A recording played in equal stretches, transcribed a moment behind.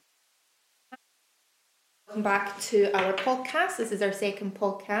Welcome back to our podcast. This is our second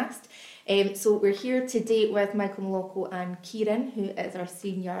podcast. So we're here today with Michael Malocco and Kieran, who is our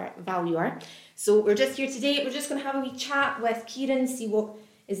senior valuer. So we're just here today. We're just going to have a wee chat with Kieran, see what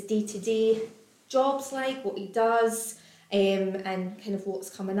his day-to-day job's like, what he does, and kind of what's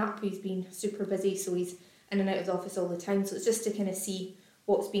coming up. He's been super busy, so he's in and out of the office all the time. So it's just to kind of see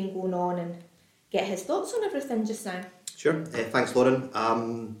what's been going on and get his thoughts on everything just now. Sure. Thanks, Lauren.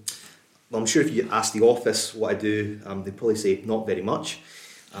 Well, I'm sure if you ask the office what I do, they'd probably say not very much.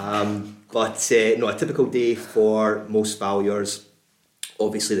 But a typical day for most valuers,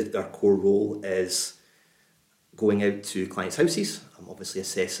 obviously their core role is going out to clients' houses, obviously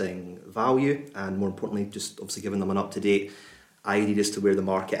assessing value, and more importantly, just obviously giving them an up-to-date idea as to where the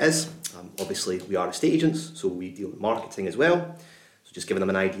market is. Obviously, we are estate agents, so we deal with marketing as well. So just giving them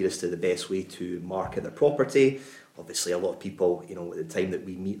an idea as to the best way to market their property. Obviously, a lot of people, at the time that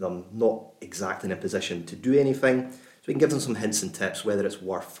we meet them, not exactly in a position to do anything. So we can give them some hints and tips, whether it's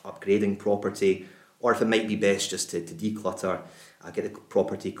worth upgrading property or if it might be best just to declutter, get the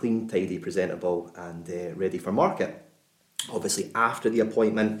property clean, tidy, presentable and ready for market. Obviously, after the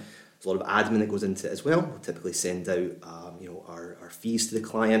appointment, there's a lot of admin that goes into it as well. We'll typically send out our fees to the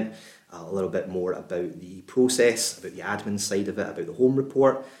client, a little bit more about the process, about the admin side of it, about the home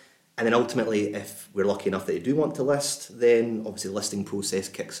report. And then ultimately, if we're lucky enough that they do want to list, then obviously the listing process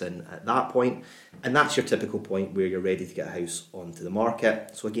kicks in at that point. And that's your typical point where you're ready to get a house onto the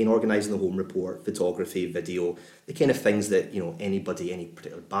market. So again, organising the home report, photography, video, the kind of things that anybody, any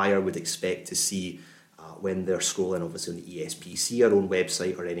particular buyer would expect to see when they're scrolling obviously on the ESPC, our own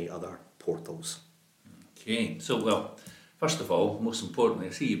website or any other portals. Okay, so first of all, most importantly, I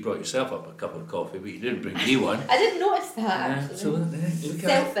see you brought yourself up a cup of coffee, but you didn't bring me one. I didn't notice that, actually. So, look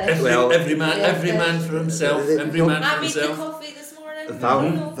selfish. Every man for himself. Every man I for made himself. the coffee this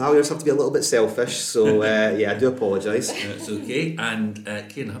morning. Valuers have to be a little bit selfish, so I do apologise. It's okay, and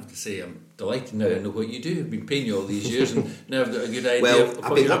Kieran, I have to say, I'm delighted now I know what you do. I've been paying you all these years and now I've got a good idea of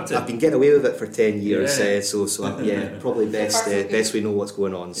what you're up to. I've been getting away with it for 10 years, probably best we know what's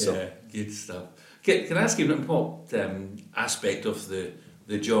going on. So. Yeah, good stuff. Can I ask you what aspect of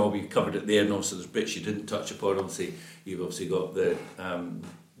the job you covered it there, and also there's bits you didn't touch upon. Obviously, you've got the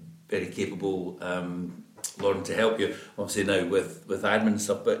very capable Lauren to help you. Obviously now with admin and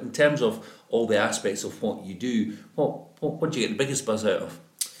stuff. But in terms of all the aspects of what you do, what do you get the biggest buzz out of?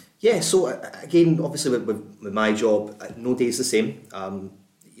 Yeah. So again, obviously with my job, no day is the same.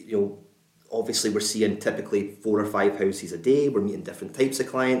 Obviously we're seeing typically 4 or 5 houses a day. We're meeting different types of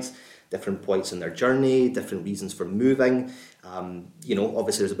clients, different points in their journey, different reasons for moving.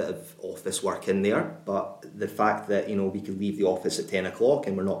 Obviously there's a bit of office work in there, but the fact that, we can leave the office at 10 o'clock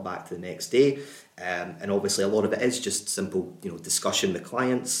and we're not back to the next day. And obviously a lot of it is just simple, discussion with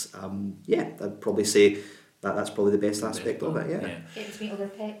clients. I'd probably say that's probably the best aspect of it, Get to meet other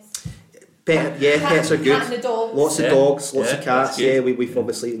pets. Pets are good. Cat and the dogs. Lots of dogs, lots of cats. We've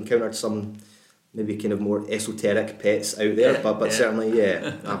obviously encountered some maybe kind of more esoteric pets out there, but certainly,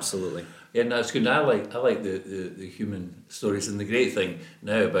 absolutely. Yeah, no, it's good. I like the human stories, and the great thing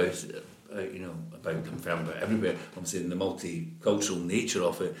now about everywhere, obviously in the multicultural nature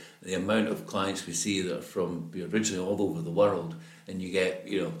of it, the amount of clients we see that are from originally all over the world, and you get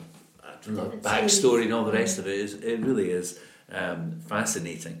backstory and all the rest of it. It really is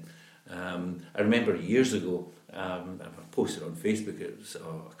fascinating. I remember years ago, I've posted on Facebook, it was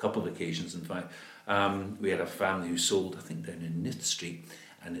a couple of occasions in fact, we had a family who sold, I think down in Nith Street,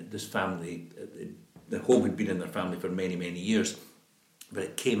 and this family, the home had been in their family for many, many years, but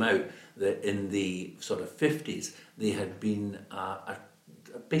it came out that in the sort of 50s, they had been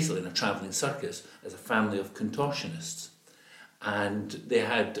basically in a travelling circus as a family of contortionists. And they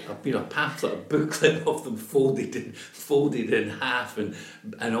had a pamphlet, a booklet of them folded in half,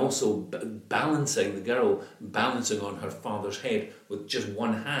 and also balancing on her father's head with just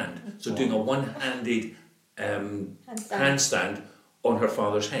one hand. So doing a one-handed handstand on her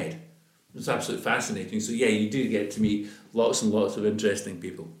father's head. It's absolutely fascinating. So you do get to meet lots and lots of interesting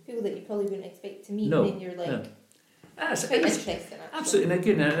people. People that you probably wouldn't expect to meet, No, and you're like... no. It's quite interesting, actually. Absolutely, and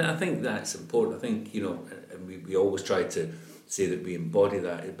again, I think that's important. I think, and we always try to say that we embody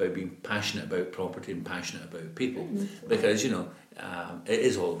that about being passionate about property and passionate about people, because it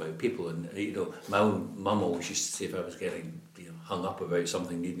is all about people. And my own mum always used to say, if I was getting hung up about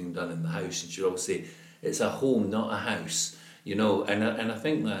something needing done in the house, and she'd always say, it's a home, not a house. And I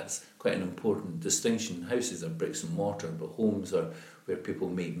think that's quite an important distinction. Houses are bricks and mortar, but homes are where people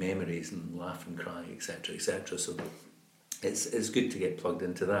make memories and laugh and cry, etc., etc. So it's good to get plugged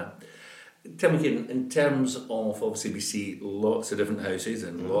into that. Tell me, Kieran, in terms of, obviously we see lots of different houses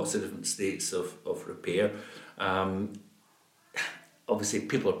and lots of different states of repair. Obviously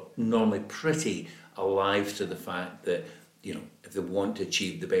people are normally pretty alive to the fact that, you know, if they want to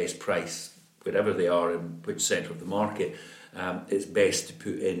achieve the best price, wherever they are in which sector of the market, it's best to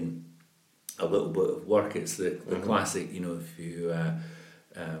put in a little bit of work. It's the classic, you know, if you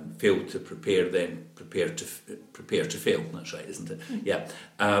fail to prepare, then prepare to fail. That's right, isn't it? Yeah.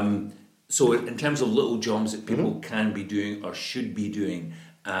 So in terms of little jobs that people can be doing or should be doing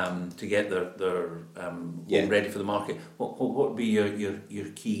to get their home ready for the market, what would be your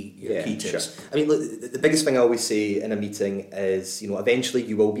key tips? Sure. I mean, look, the biggest thing I always say in a meeting is, you know, eventually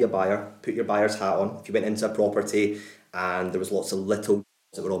you will be a buyer. Put your buyer's hat on. If you went into a property and there was lots of little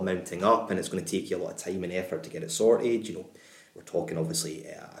that were all mounting up, and it's going to take you a lot of time and effort to get it sorted, you know, we're talking obviously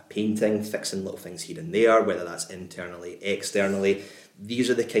painting, fixing little things here and there, whether that's internally, externally. These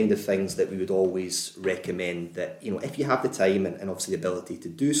are the kind of things that we would always recommend that, you know, if you have the time and obviously the ability to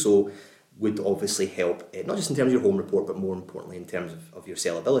do so, would obviously help, not just in terms of your home report, but more importantly in terms of your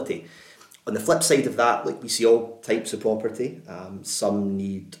sellability. On the flip side of that, like, we see all types of property. Some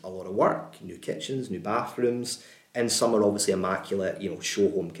need a lot of work, new kitchens, new bathrooms, and some are obviously immaculate, you know,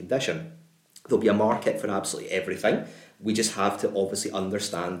 show home condition. There'll be a market for absolutely everything. We just have to obviously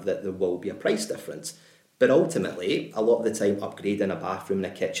understand that there will be a price difference. But ultimately, a lot of the time, upgrading a bathroom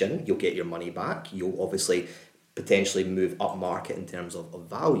and a kitchen, you'll get your money back. You'll obviously potentially move up market in terms of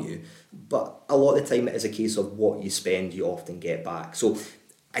value. But a lot of the time, it is a case of what you spend, you often get back. So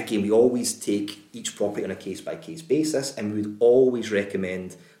again, we always take each property on a case-by-case basis, and we would always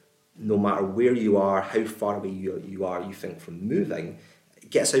recommend, no matter where you are, how far away you think from moving,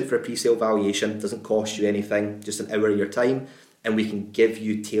 get us out for a pre-sale valuation. Doesn't cost you anything, just an hour of your time, and we can give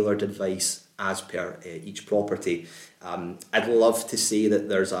you tailored advice as per each property. I'd love to say that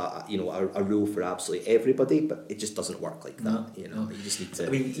there's a rule for absolutely everybody, but it just doesn't work like that. No. You just need to. I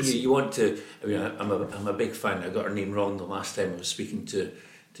mean, you want to. I mean, I'm a big fan. I got her name wrong the last time I was speaking to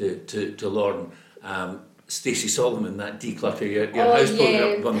Lauren. Stacey Solomon, that Declutter Your House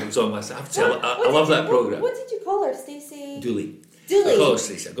programme one that was on last. I have to say, I love that programme. What did you call her, Stacey? Dooley. Dooley. I call her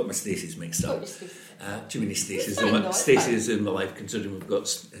Stacey. I got my Stacey's mixed up. Too many Stacey's in my life, considering we've got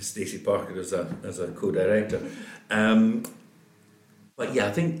Stacey Parker as a co-director. But yeah,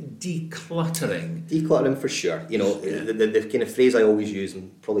 I think decluttering for sure. You know, the kind of phrase I always use,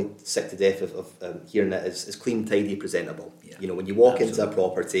 and probably sick to death of hearing it, is clean, tidy, presentable. Yeah, you know, when you walk into a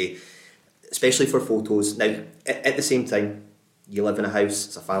property, especially for photos. Now, at the same time, you live in a house,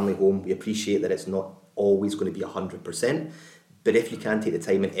 it's a family home. We appreciate that it's not always going to be 100%, but if you can take the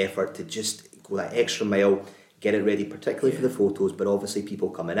time and effort to just go that extra mile, get it ready, particularly for the photos, but obviously people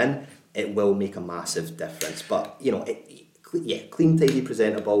coming in, it will make a massive difference. But, you know, clean, tidy,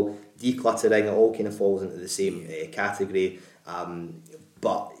 presentable, decluttering, it all kind of falls into the same category.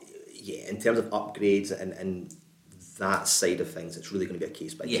 But, yeah, in terms of upgrades and that side of things, it's really going to be a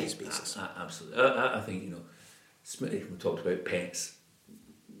case-by-case basis. Absolutely. I think, you know, Smitty, we talked about pets.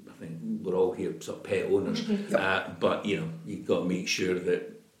 I think we're all here sort of pet owners. But, you know, you've got to make sure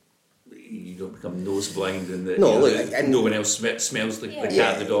that you don't become nose blind and that no one else smells the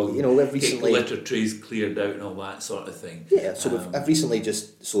cat, the dog. You know, I've recently litter trays cleared out and all that sort of thing. Yeah, so I've recently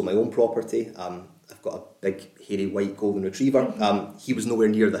just sold my own property. I've got a big hairy white golden retriever. He was nowhere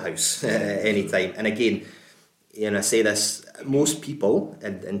near the house any time. And again, and I say this, most people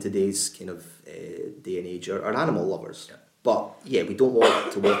in today's kind of day and age are animal lovers. Yeah. But yeah, we don't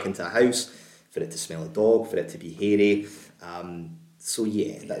want to walk into a house for it to smell a dog, for it to be hairy. So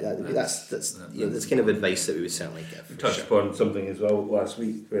yeah, that's kind of advice that we would certainly give. We touched upon something as well last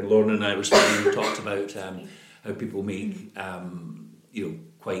week when Lauren and I were speaking. We talked about how people make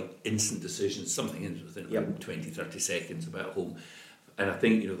quite instant decisions, something within 20, 30 seconds about home. And I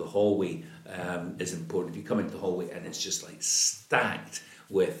think, you know, the hallway is important. If you come into the hallway and it's just like stacked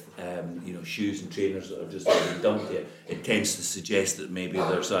with shoes and trainers that are just dumped here, it tends to suggest that maybe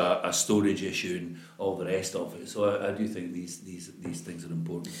there's a storage issue and all the rest of it. So I do think these things are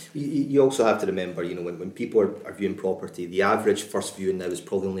important. You also have to remember, you know, when people are viewing property, the average first viewing now is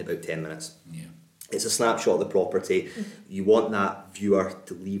probably only about 10 minutes. Yeah. It's a snapshot of the property. You want that viewer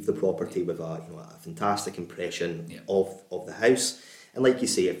to leave the property with a fantastic impression of the house. And like you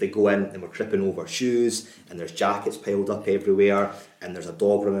say, if they go in and we're tripping over shoes and there's jackets piled up everywhere and there's a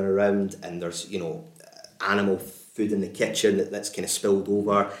dog running around and there's, you know, animal food in the kitchen that's kind of spilled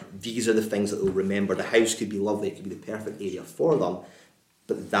over, these are the things that they'll remember. The house could be lovely, it could be the perfect area for them,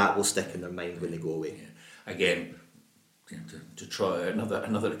 but that will stick in their mind when they go away. Yeah. Again, to try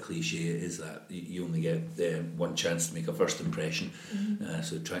another cliche is that you only get one chance to make a first impression,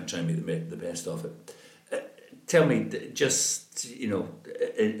 so try and make the best of it. Tell me, just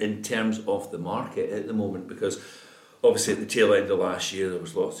in terms of the market at the moment, because obviously at the tail end of last year there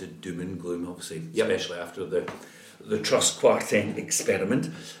was lots of doom and gloom, obviously, especially after the Truss Kwarteng experiment,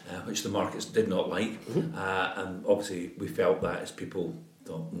 which the markets did not like, and obviously we felt that as people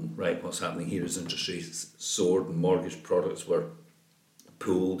thought, right, what's happening here is interest rates soared and mortgage products were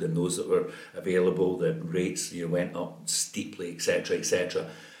pooled, and those that were available, the rates went up steeply, etc., etc.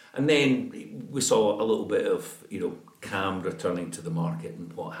 And then we saw a little bit of calm returning to the market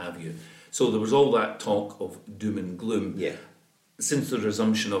and what have you. So there was all that talk of doom and gloom. Yeah. Since the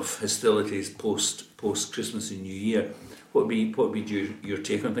resumption of hostilities post Christmas and New Year, what would be your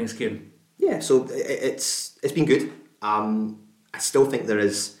take on things, Kieran? Yeah, so it's been good. I still think there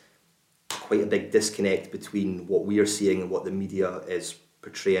is quite a big disconnect between what we are seeing and what the media is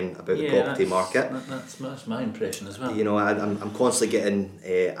portraying about the property market. That's my impression as well. I'm constantly getting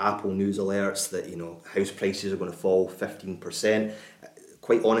Apple News alerts that house prices are going to fall 15%.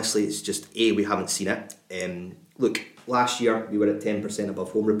 Quite honestly, it's just we haven't seen it. Look, last year we were at 10%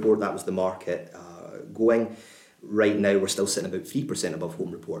 above Home Report. That was the market going. Right now we're still sitting about 3% above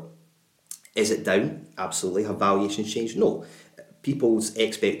Home Report. Is it down? Absolutely. Have valuations changed? No. People's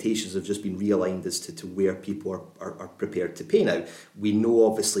expectations have just been realigned as to where people are prepared to pay now. We know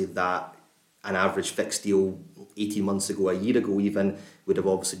obviously that an average fixed deal 18 months ago, a year ago even, would have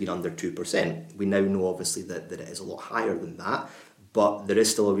obviously been under 2%. We now know obviously that it is a lot higher than that, but there is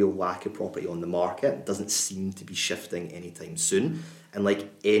still a real lack of property on the market. It doesn't seem to be shifting anytime soon. And like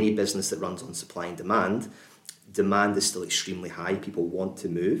any business that runs on supply and demand is still extremely high. People want to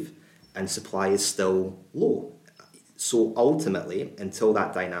move and supply is still low. So ultimately, until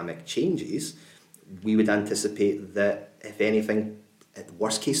that dynamic changes, we would anticipate that, if anything, at the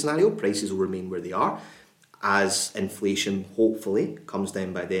worst case scenario, prices will remain where they are as inflation hopefully comes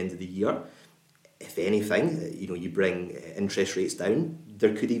down by the end of the year. If anything, you bring interest rates down,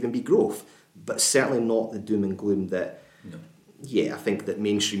 there could even be growth, but certainly not the doom and gloom that, I think that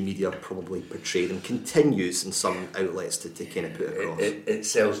mainstream media probably portrayed and continues in some outlets to kind of put across. It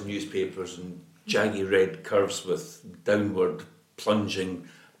sells newspapers and jaggy red curves with downward plunging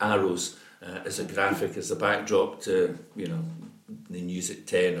arrows as a graphic, as a backdrop to the news at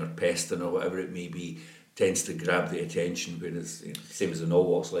 10 or Peston or whatever it may be, tends to grab the attention, whereas same as in all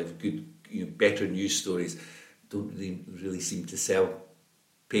walks of life, good better news stories don't really seem to sell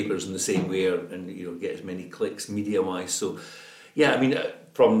papers in the same way and get as many clicks media wise. So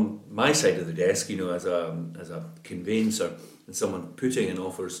from my side of the desk, as a conveyancer and someone putting in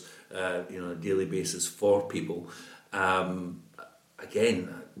offers on a daily basis for people,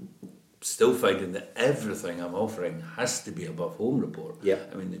 again, still finding that everything I'm offering has to be above Home Report. Yeah.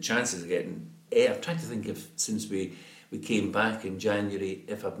 I mean, the chances of getting... I'm trying to think if since we came back in January,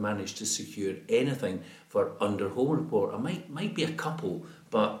 if I've managed to secure anything for under Home Report. I might be a couple,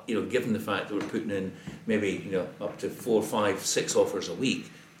 but given the fact that we're putting in maybe up to 4, 5, 6 offers a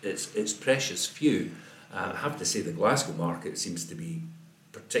week, it's precious few. I have to say the Glasgow market seems to be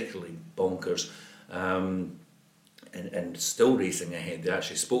particularly bonkers. And still racing ahead. They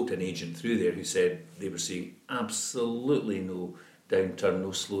actually spoke to an agent through there who said they were seeing absolutely no downturn, no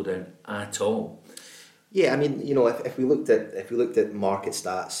slowdown at all. Yeah, I mean, if we looked at market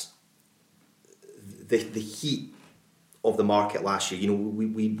stats, the heat of the market last year,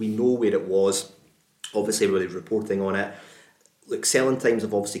 we know where it was. Obviously, everybody's reporting on it. Look, selling times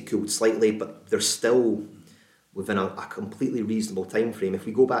have obviously cooled slightly, but they're still within a completely reasonable time frame. If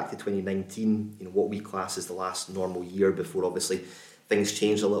we go back to 2019, what we class as the last normal year before obviously things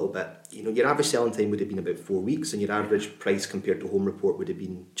changed a little bit, your average selling time would have been about 4 weeks, and your average price compared to Home Report would have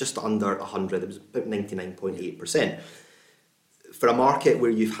been just under 100. It was about 99.8%. For a market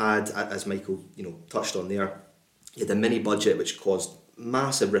where you've had, as Michael touched on there, you had a mini budget which caused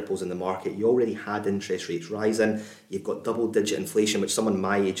massive ripples in the market. You already had interest rates rising. You've got double-digit inflation, which someone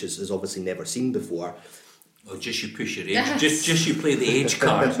my age has obviously never seen before. Oh, just you push your age. Just you play the age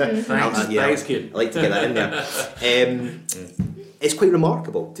card. Thanks, kid. I like to get that in there. It's quite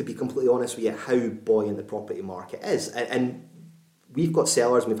remarkable, to be completely honest with you, how buoyant the property market is. And we've got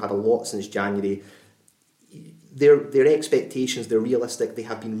sellers, and we've had a lot since January. Their expectations, they're realistic. They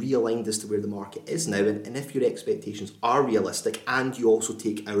have been realigned as to where the market is now. And if your expectations are realistic and you also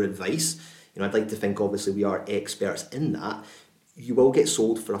take our advice, I'd like to think obviously we are experts in that, you will get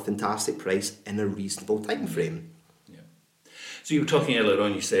sold for a fantastic price in a reasonable time frame. Yeah. So you were talking earlier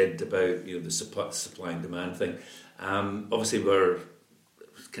on, you said about the supply and demand thing. Obviously we're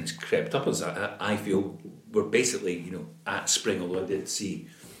kind of crept up as I feel we're basically, you know, at spring, although I did see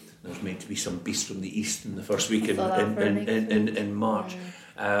there's meant to be some beast from the east in the first week in March.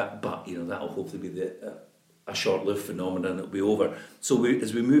 But, you know, that'll hopefully be a short-lived phenomenon. It'll be over. So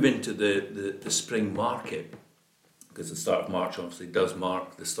as we move into the spring market, because the start of March obviously does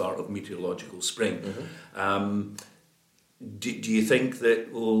mark the start of meteorological spring, do you think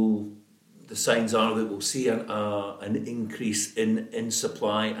that the signs are that we'll see an increase in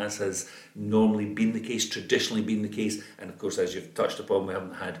supply, as has normally been the case, traditionally been the case, and of course, as you've touched upon, we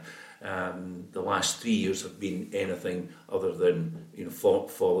haven't had the last 3 years have been anything other than, you know,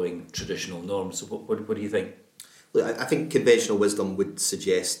 following traditional norms. So what do you think? Look, I think conventional wisdom would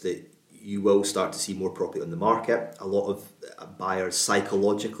suggest that you will start to see more property on the market. A lot of buyers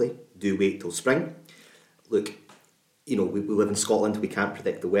psychologically do wait till spring. Look, you know, we live in Scotland, we can't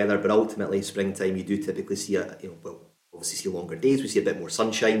predict the weather, but ultimately springtime you do typically see obviously see longer days, we see a bit more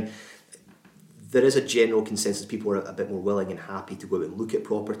sunshine. There is a general consensus, people are a bit more willing and happy to go out and look at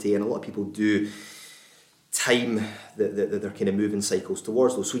property, and a lot of people do time their kind of moving cycles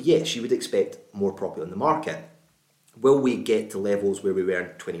towards those. So yes, you would expect more property on the market. Will we get to levels where we were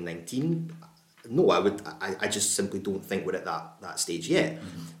in 2019? No, I just simply don't think we're at that stage yet,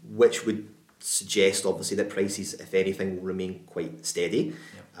 which would suggest obviously that prices, if anything, will remain quite steady.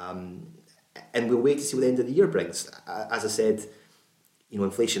 And we'll wait to see what the end of the year brings. As I said, you know,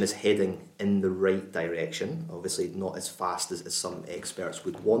 inflation is heading in the right direction, obviously not as fast as some experts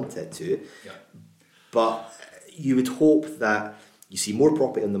would want it to, but you would hope that you see more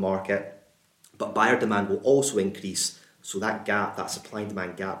property on the market, but buyer demand will also increase, so that gap, that supply and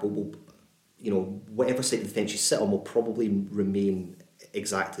demand gap will, you know, whatever side of the fence you sit on will probably remain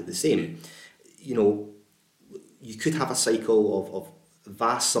exactly the same. You know, you could have a cycle of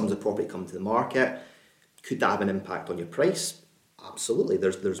vast sums of property come to the market. Could that have an impact on your price? Absolutely.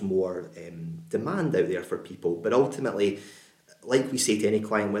 There's more demand out there for people. But ultimately, like we say to any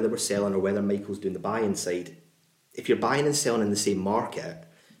client, whether we're selling or whether Michael's doing the buying side, if you're buying and selling in the same market,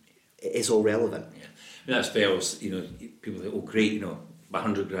 it is all relevant. Yeah. I mean, that's fair. You know, people think, oh great, you know, my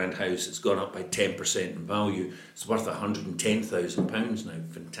 £100,000 house, it's gone up by 10% in value. It's worth £110,000 now.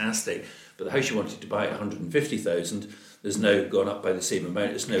 Fantastic. But the house you wanted to buy at £150,000 has now gone up by the same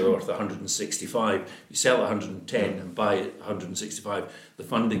amount. It's now worth £165,000. You sell at £110,000 and buy it at £165,000. The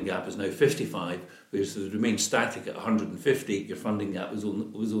funding gap is now £55,000, whereas if it remained static at £150,000, your funding gap was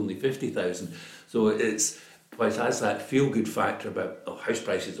only £50,000. So it has that feel-good factor about house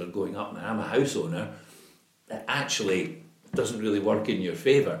prices are going up and I'm a house owner. It actually doesn't really work in your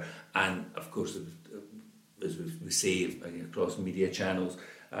favour. And of course, as we say across media channels,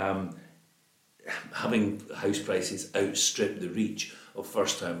 having house prices outstrip the reach of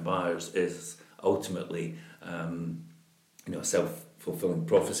first-time buyers is ultimately, a self-fulfilling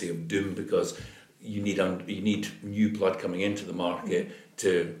prophecy of doom, because you need new blood coming into the market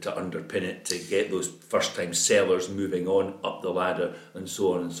to underpin it, to get those first-time sellers moving on up the ladder and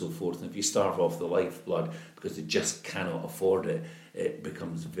so on and so forth. And if you starve off the lifeblood because they just cannot afford it, it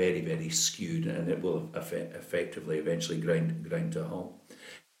becomes very, very skewed, and it will effectively eventually grind to a halt.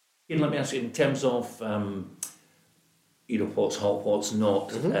 Let me ask you, in terms of what's hot, what's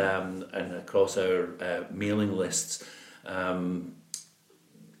not, and across our mailing lists,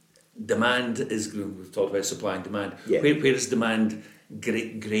 demand is. We've talked about supply and demand. Yeah. Where is demand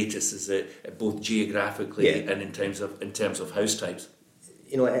greatest? Is it both geographically and in terms of house types?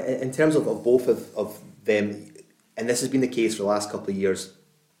 You know, in terms of both of them, and this has been the case for the last couple of years.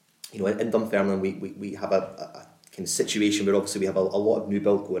 You know, in Dunfermline, we have a kind of situation where obviously we have a lot of new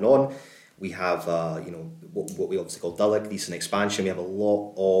build going on. We have what we obviously call Dulwich, recent expansion. We have a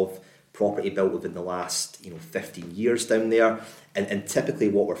lot of property built within the last 15 years down there, and typically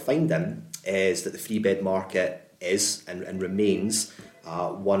what we're finding is that the 3-bed market is and remains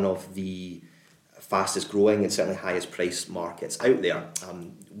one of the fastest growing and certainly highest priced markets out there.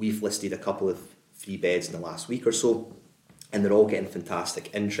 We've listed a couple of 3-beds in the last week or so, and they're all getting fantastic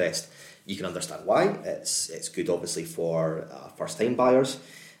interest. You can understand why. It's good, obviously, for first-time buyers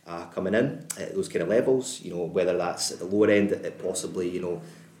coming in at those kind of levels. You know, whether that's at the lower end at possibly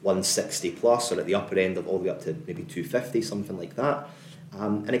 160 plus, or at the upper end of all the way up to maybe 250, something like that.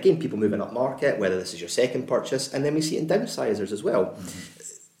 And again, people moving up market, whether this is your second purchase, and then we see it in downsizers as well.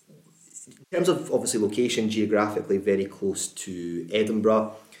 In terms of obviously location, geographically very close to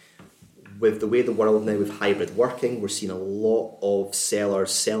Edinburgh. With the way the world now with hybrid working, we're seeing a lot of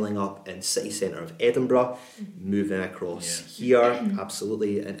sellers selling up in city centre of Edinburgh, moving across here,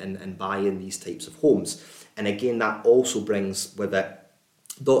 absolutely, and buying these types of homes. And again, that also brings with it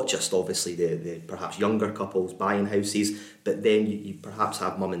not just obviously the perhaps younger couples buying houses, but then you perhaps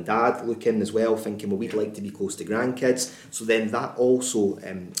have mum and dad looking as well, thinking, well, we'd like to be close to grandkids. So then that also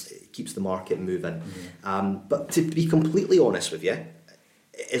keeps the market moving. But to be completely honest with you,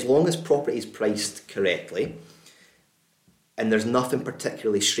 as long as property is priced correctly, and there's nothing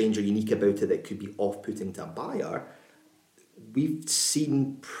particularly strange or unique about it that could be off-putting to a buyer, we've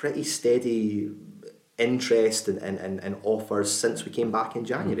seen pretty steady interest and offers since we came back in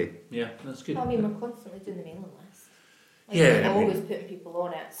January. Yeah, that's good. I mean, we're constantly doing the mailing list. Yeah, we're always putting people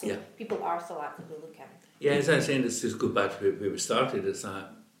on it, so Yeah. people are still actively looking. Yeah, as I was saying, it's just go back to where we started. It's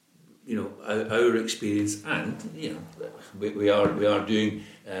that, you know, our experience, and you know, we are doing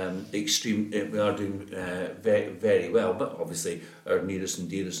very, very well. But obviously, our nearest and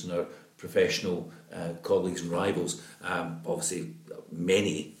dearest and our professional colleagues and rivals, obviously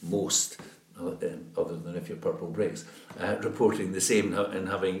most. Other than if you're Purple Bricks, reporting the same and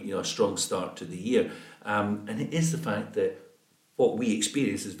having, you know, a strong start to the year, and it is the fact that what we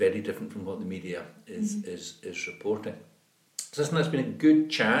experience is very different from what the media is reporting. So listen, that's been a good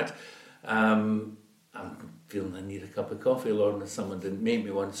chat. I'm feeling I need a cup of coffee, Lauren, if someone didn't make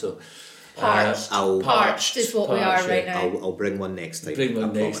me one. So Parched is what we are right now. I'll bring one next time. Bring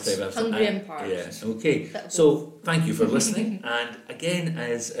one next time. Hungry and parched. Yeah. Okay. So thank you for listening. And again,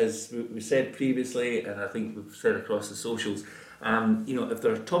 as we said previously, and I think we've said across the socials, you know, if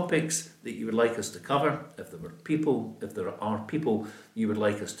there are topics that you would like us to cover, if there are people you would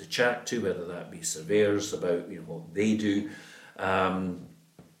like us to chat to, whether that be surveyors about, you know, what they do, I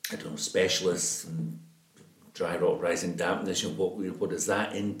don't know, specialists and dry rot, rising dampness, you know, what does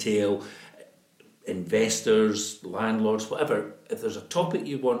that entail? Investors, landlords, whatever. If there's a topic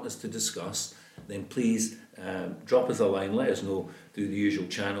you want us to discuss, then please drop us a line, let us know through the usual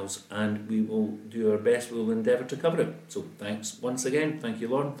channels, and we will do our best. We will endeavour to cover it. So thanks once again. Thank you,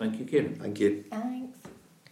 Lauren. Thank you, Kieran. Thank you. Thanks.